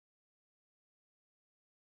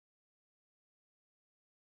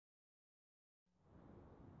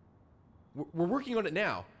We're working on it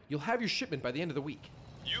now. You'll have your shipment by the end of the week.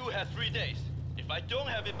 You have 3 days. If I don't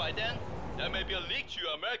have it by then, there may be a leak to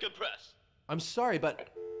your American press. I'm sorry, but...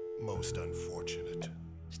 Most unfortunate.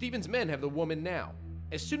 Stephen's men have the woman now.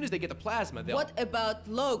 As soon as they get the plasma, they'll... What about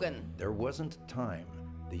Logan? There wasn't time.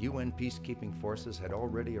 The UN peacekeeping forces had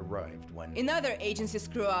already arrived when... Another agency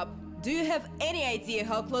screw up. Do you have any idea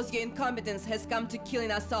how close your incompetence has come to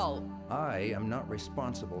killing us all? I am not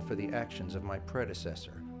responsible for the actions of my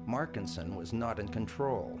predecessor. Markinson was not in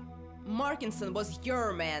control. Markinson was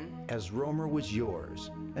your man. As Romer was yours.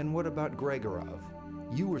 And what about Gregorov?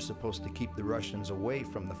 You were supposed to keep the Russians away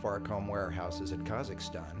from the PharCom warehouses at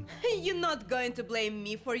Kazakhstan. You're not going to blame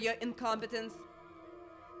me for your incompetence.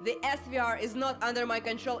 The SVR is not under my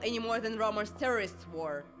control any more than Romer's terrorist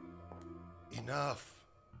war. Enough.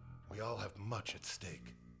 We all have much at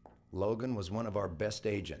stake. Logan was one of our best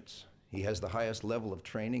agents. He has the highest level of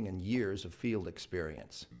training and years of field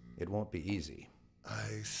experience. It won't be easy.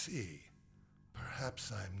 I see.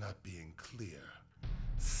 Perhaps I'm not being clear.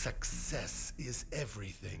 Success is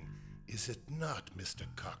everything, is it not, Mr.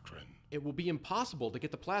 Cochran? It will be impossible to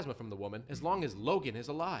get the plasma from the woman as long as Logan is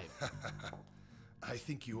alive. I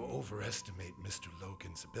think you overestimate Mr.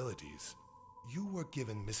 Logan's abilities. You were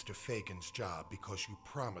given Mr. Phagan's job because you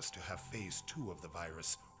promised to have Phase 2 of the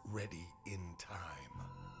virus ready in time.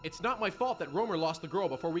 It's not my fault that Romer lost the girl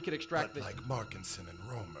before we could extract But like Markinson and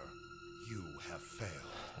Romer, you have failed.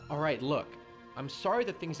 All right, look. I'm sorry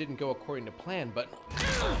that things didn't go according to plan, but...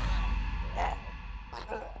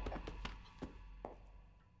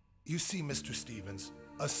 You see, Mr. Stevens,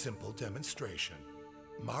 a simple demonstration.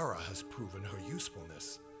 Mara has proven her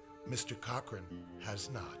usefulness. Mr. Cochran has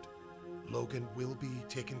not. Logan will be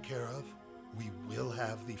taken care of. We will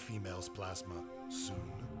have the female's plasma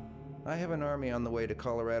soon. I have an army on the way to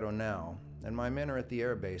Colorado now, and my men are at the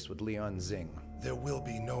airbase with Lian Xing. There will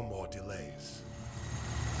be no more delays.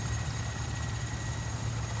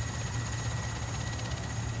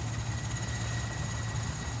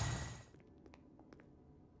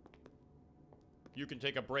 You can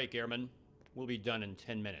take a break, airman. We'll be done in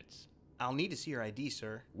 10 minutes. I'll need to see your ID,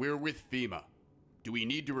 sir. We're with FEMA. Do we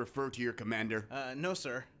need to refer to your commander? No,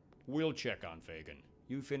 sir. We'll check on Phagan.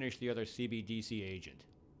 You finish the other CBDC agent.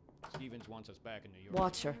 Stevens wants us back in New York.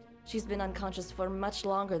 Watch her. She's been unconscious for much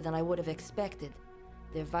longer than I would have expected.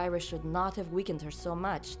 The virus should not have weakened her so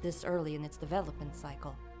much this early in its development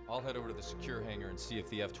cycle. I'll head over to the secure hangar and see if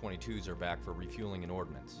the F-22s are back for refueling and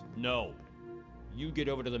ordnance. No. You get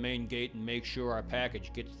over to the main gate and make sure our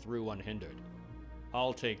package gets through unhindered.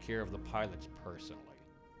 I'll take care of the pilots personally.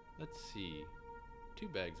 Let's see. 2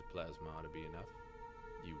 bags of plasma ought to be enough.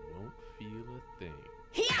 You won't feel a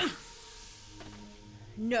thing.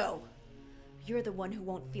 No. You're the one who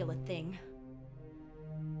won't feel a thing.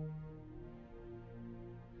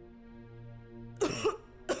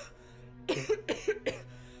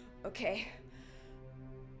 Okay.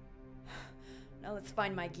 Now let's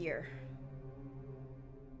find my gear.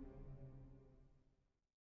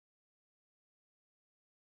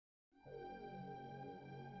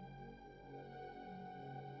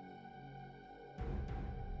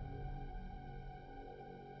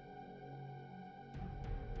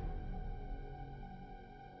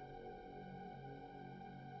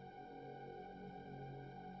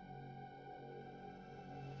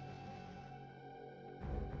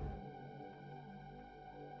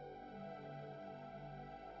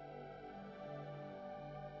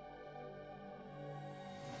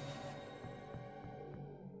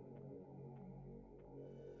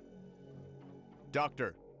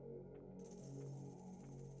 Doctor,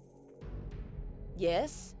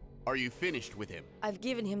 Yes? are you finished with him? I've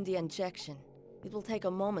given him the injection. It will take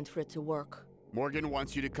a moment for it to work. Morgan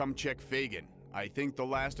wants you to come check Phagan. I think the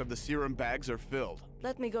last of the serum bags are filled.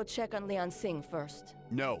 Let me go check on Lian Xing first.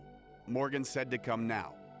 No. Morgan said to come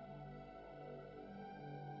now.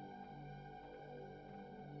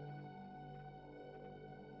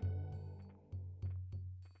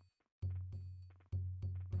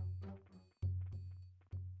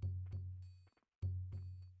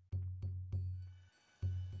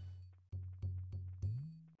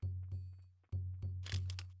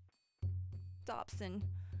 Dobson,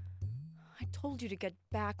 I told you to get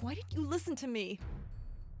back. Why didn't you listen to me?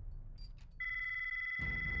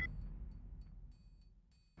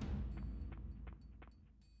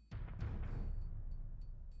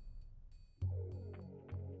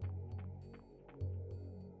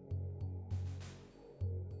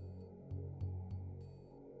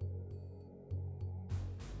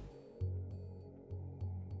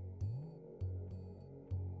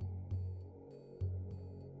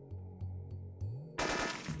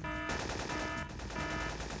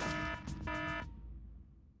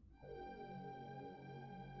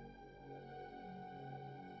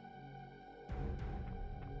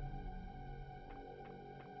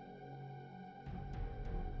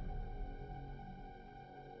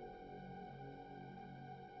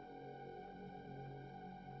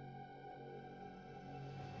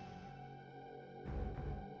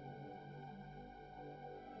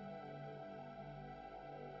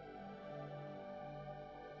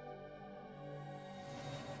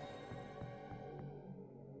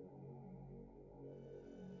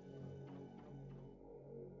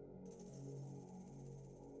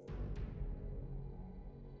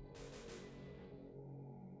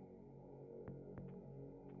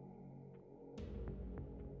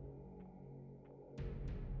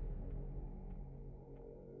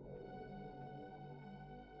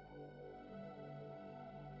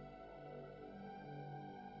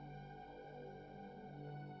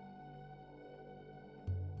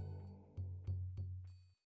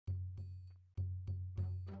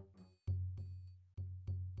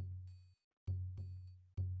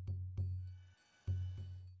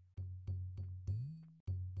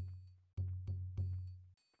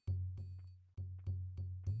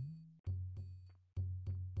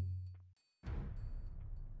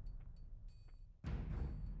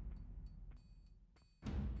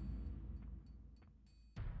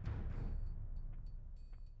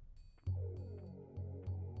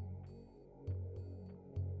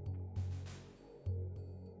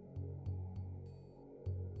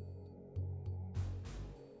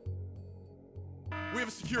 We have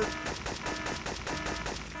a security...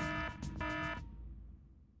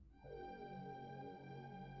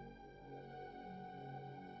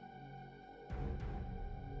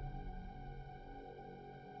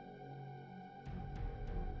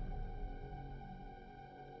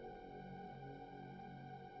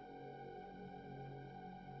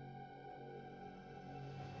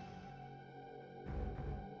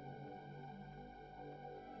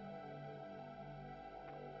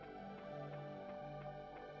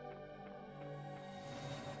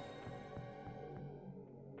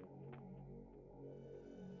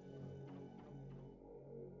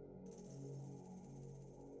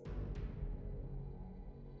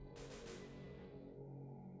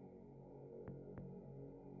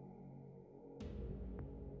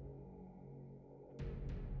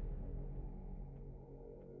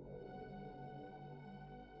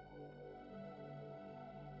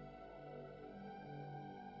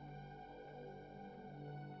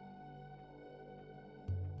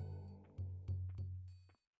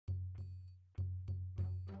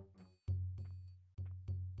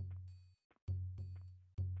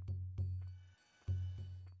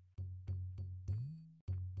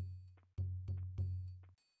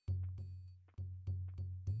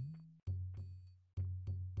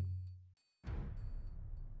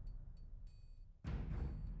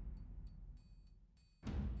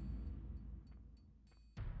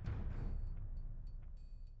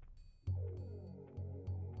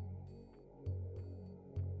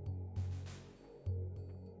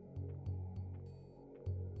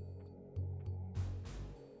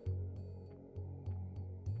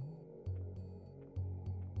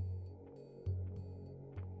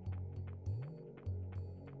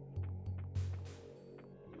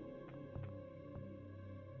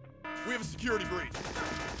 We have a security breach.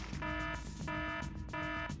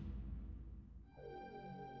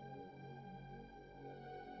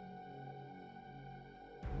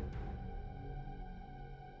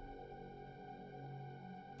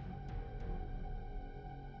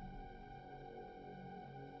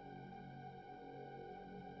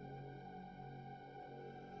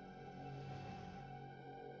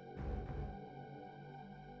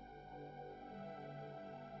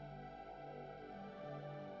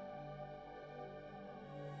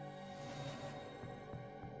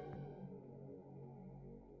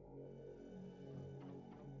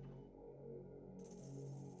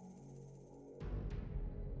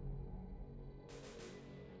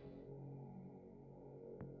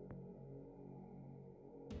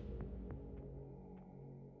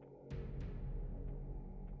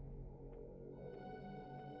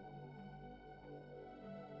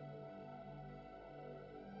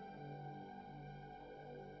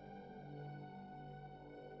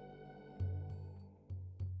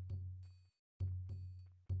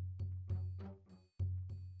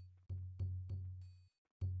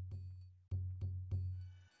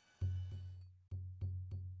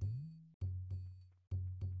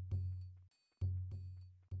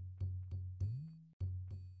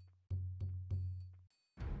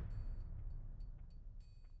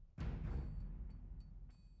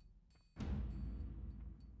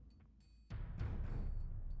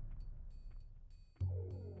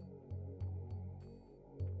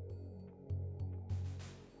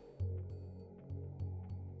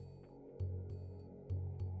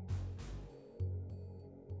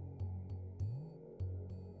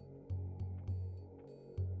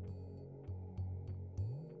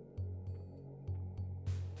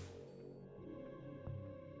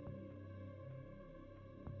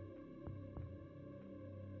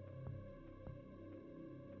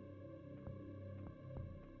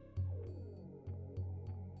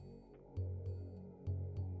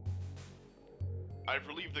 I've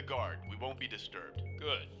relieved the guard. We won't be disturbed.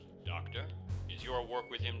 Good. Doctor, is your work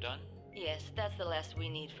with him done? Yes, that's the last we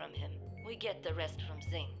need from him. We get the rest from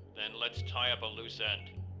Xing. Then let's tie up a loose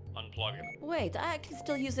end. Unplug him. Wait, I can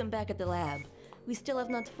still use him back at the lab. We still have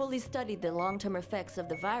not fully studied the long-term effects of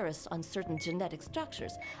the virus on certain genetic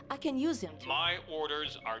structures. I can use him to... My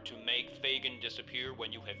orders are to make Phagan disappear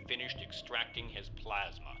when you have finished extracting his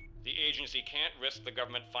plasma. The agency can't risk the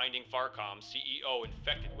government finding PharCom's CEO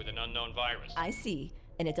infected with an unknown virus. I see.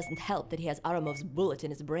 And it doesn't help that he has Aramov's bullet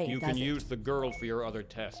in his brain, You does can it? use the girl for your other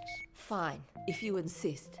tests. Fine, if you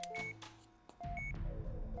insist.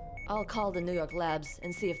 I'll call the New York labs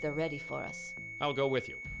and see if they're ready for us. I'll go with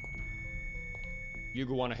you. You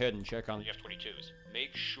go on ahead and check on the F-22s.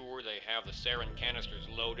 Make sure they have the sarin canisters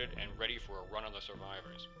loaded and ready for a run on the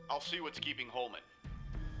survivors. I'll see what's keeping Holman.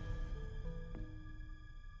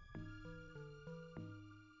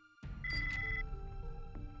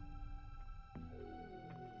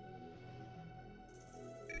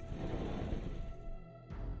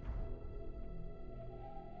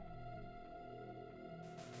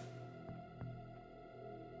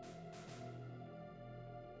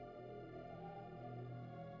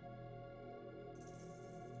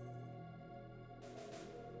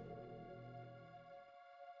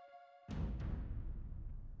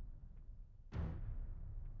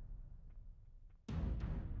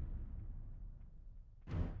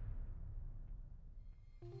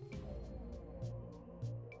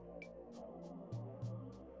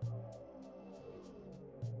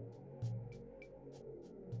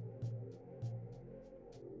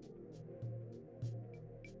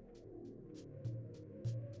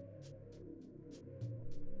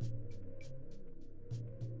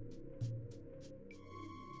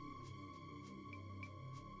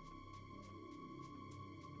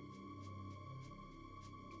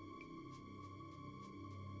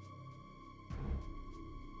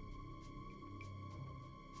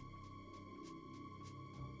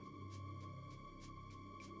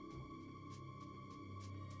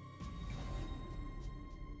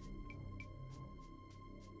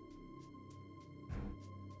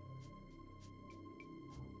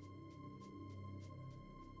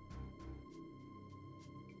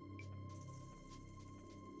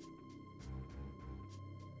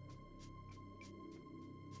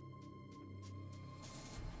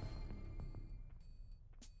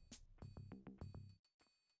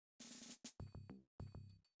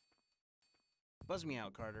 Buzz me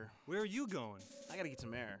out, Carter. Where are you going? I gotta get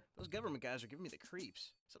some air. Those government guys are giving me the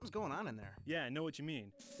creeps. Something's going on in there. Yeah, I know what you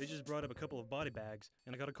mean. They just brought up a couple of body bags,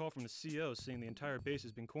 and I got a call from the CO saying the entire base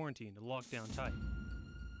has been quarantined and locked down tight.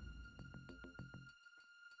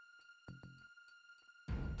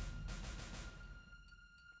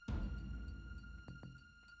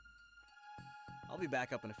 I'll be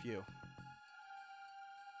back up in a few.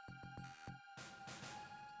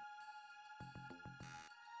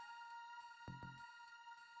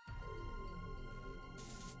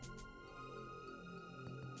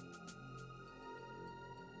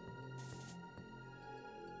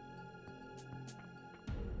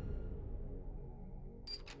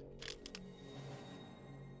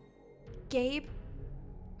 Gabe?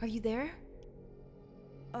 Are you there?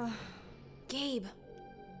 Gabe.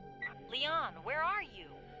 Lian, where are you?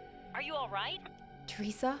 Are you all right?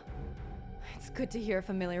 Teressa? It's good to hear a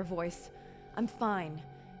familiar voice. I'm fine.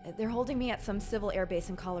 They're holding me at some civil airbase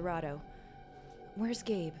in Colorado. Where's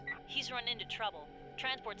Gabe? He's run into trouble.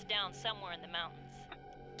 Transport's down somewhere in the mountains.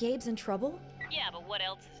 Gabe's in trouble? Yeah, but what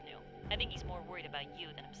else is new? I think he's more worried about you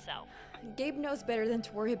than himself. Gabe knows better than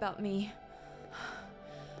to worry about me.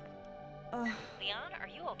 Lian, are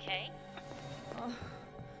you okay?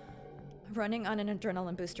 Running on an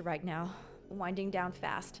adrenaline booster right now. Winding down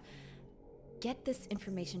fast. Get this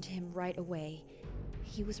information to him right away.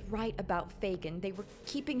 He was right about Phagan. They were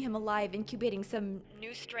keeping him alive, incubating some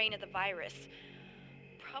new strain of the virus.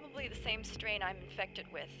 Probably the same strain I'm infected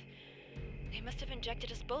with. They must have injected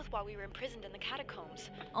us both while we were imprisoned in the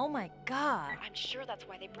catacombs. Oh my god. I'm sure that's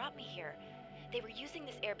why they brought me here. They were using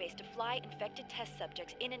this airbase to fly infected test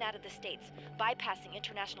subjects in and out of the States, bypassing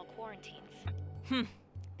international quarantines.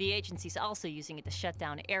 The agency's also using it to shut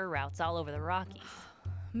down air routes all over the Rockies.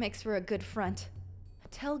 Makes for a good front.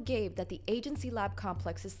 Tell Gabe that the agency lab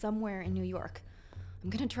complex is somewhere in New York. I'm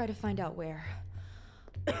gonna try to find out where.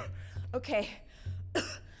 Okay.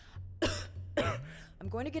 I'm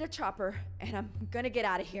going to get a chopper, and I'm gonna get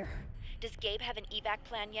out of here. Does Gabe have an evac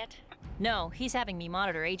plan yet? No, he's having me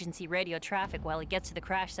monitor agency radio traffic while he gets to the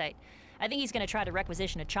crash site. I think he's gonna try to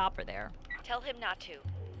requisition a chopper there. Tell him not to.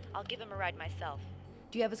 I'll give him a ride myself.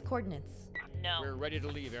 Do you have his coordinates? No. We're ready to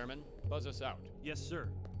leave, Airman. Buzz us out. Yes, sir.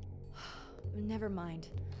 Never mind.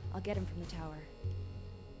 I'll get him from the tower.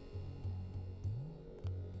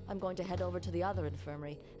 I'm going to head over to the other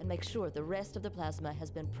infirmary and make sure the rest of the plasma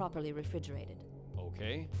has been properly refrigerated.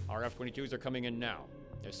 Okay. Our F-22s are coming in now.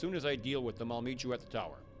 As soon as I deal with them, I'll meet you at the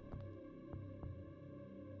tower.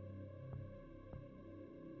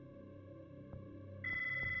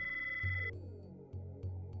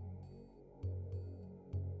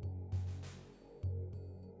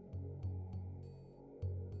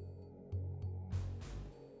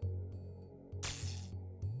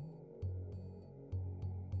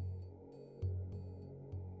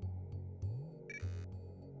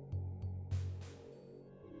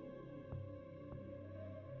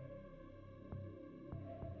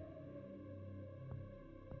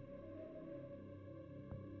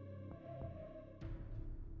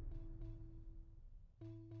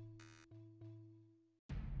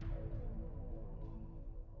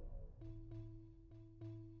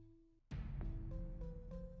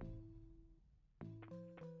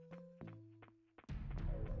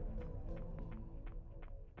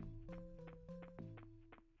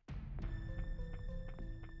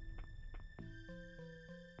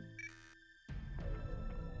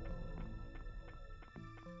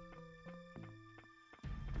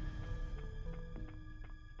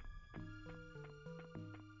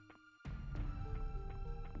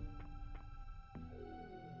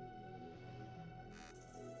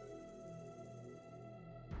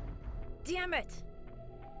 Damn it!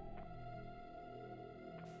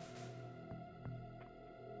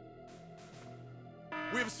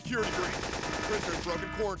 We have a security breach. Prisoners broken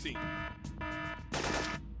quarantine.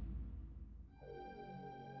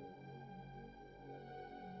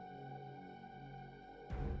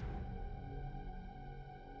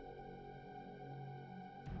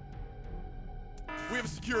 We have a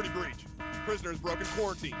security breach. Prisoners broken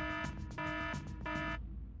quarantine.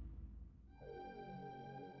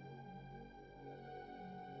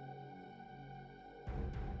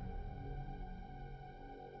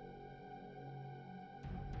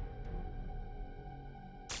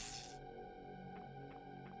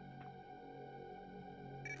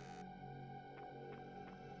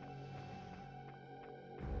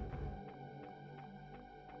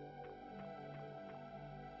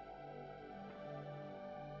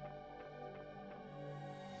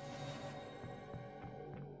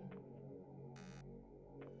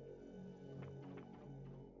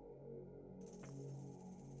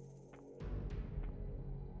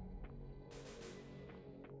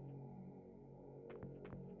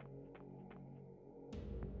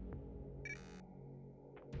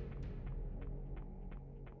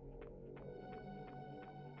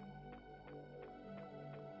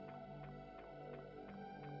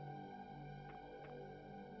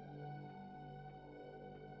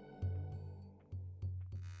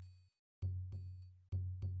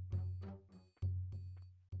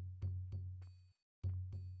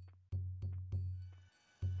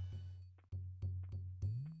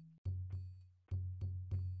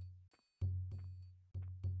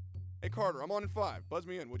 Hey, Carter, I'm on in 5. Buzz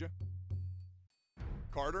me in, would you?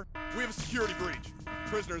 Carter, we have a security breach.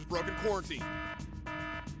 Prisoners broken quarantine.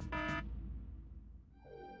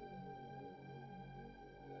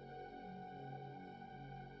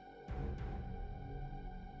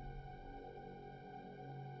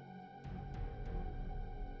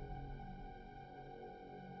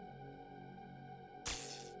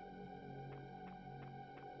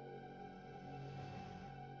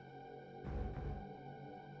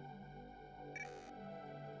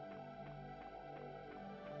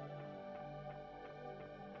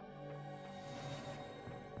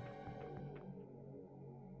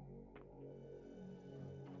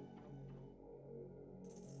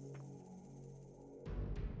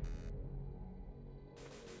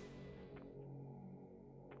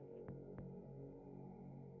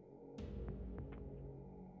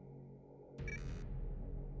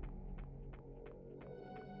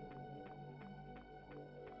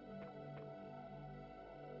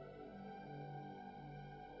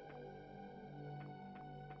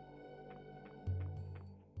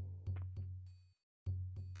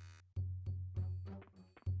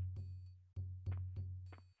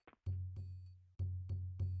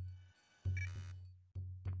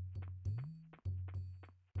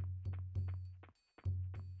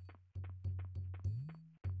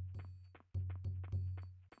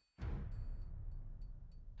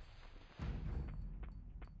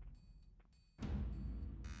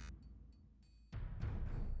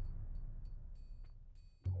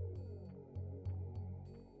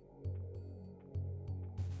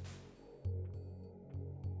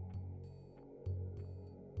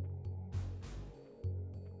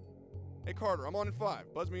 Hey, Carter, I'm on in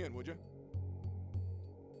 5. Buzz me in, would you?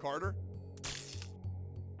 Carter?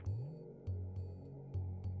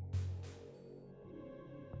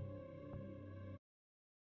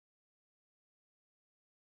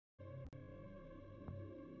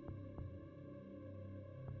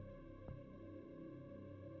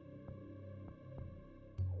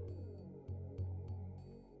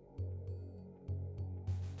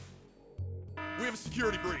 We have a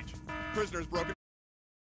security breach. Prisoners broken.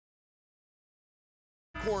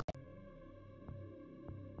 Court.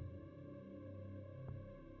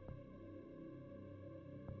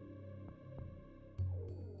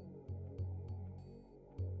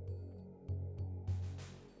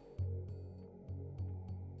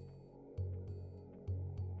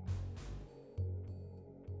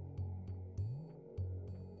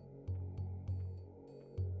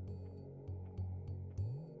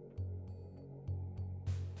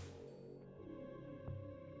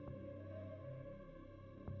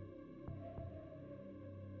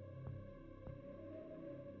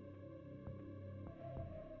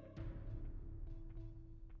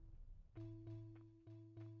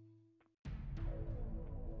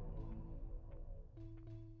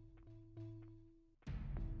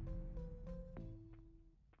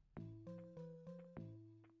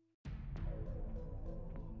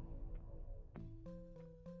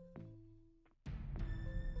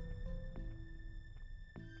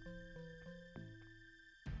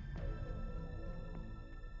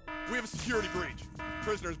 We have a security breach.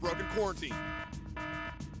 Prisoners broken quarantine.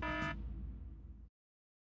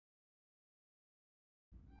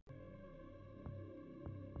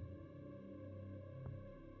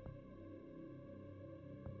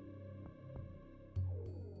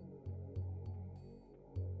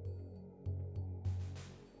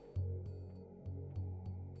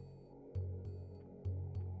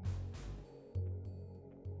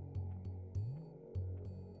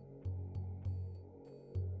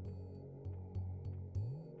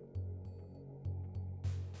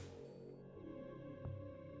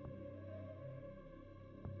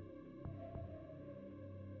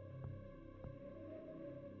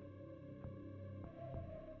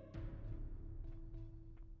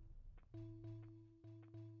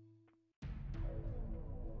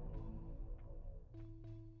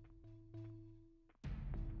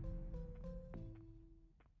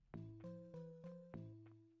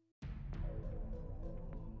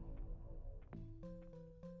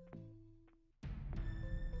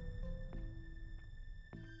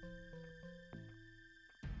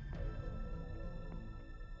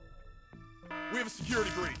 We have a security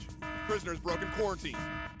breach. Prisoners broken quarantine.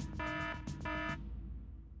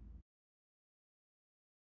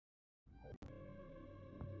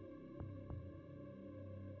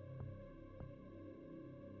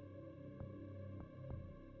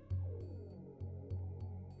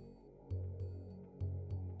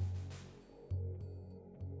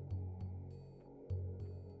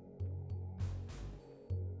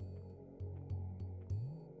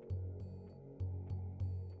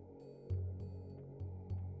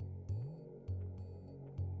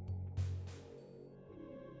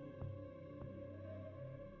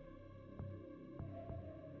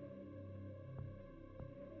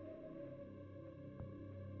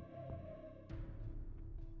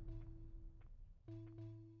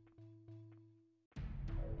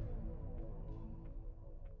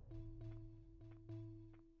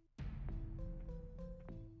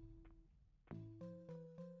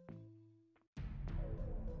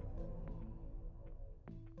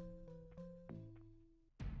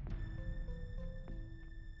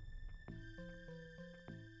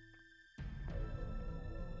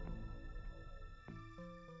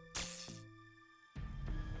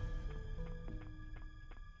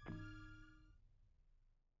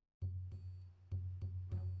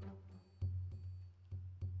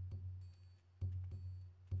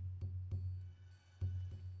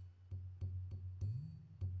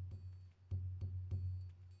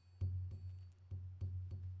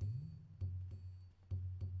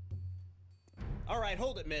 All right,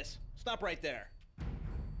 hold it, miss. Stop right there.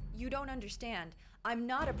 You don't understand. I'm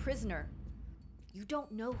not a prisoner. You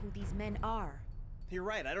don't know who these men are. You're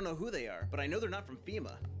right, I don't know who they are, but I know they're not from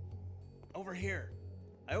FEMA. Over here.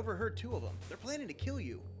 I overheard 2 of them. They're planning to kill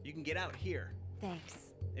you. You can get out here. Thanks.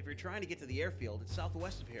 If you're trying to get to the airfield, it's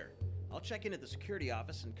southwest of here. I'll check in at the security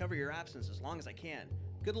office and cover your absence as long as I can.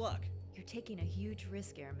 Good luck. You're taking a huge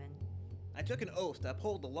risk, Airman. I took an oath to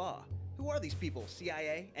uphold the law. Who are these people?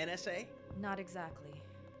 CIA? NSA? Not exactly.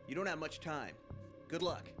 You don't have much time. Good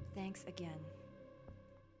luck. Thanks again.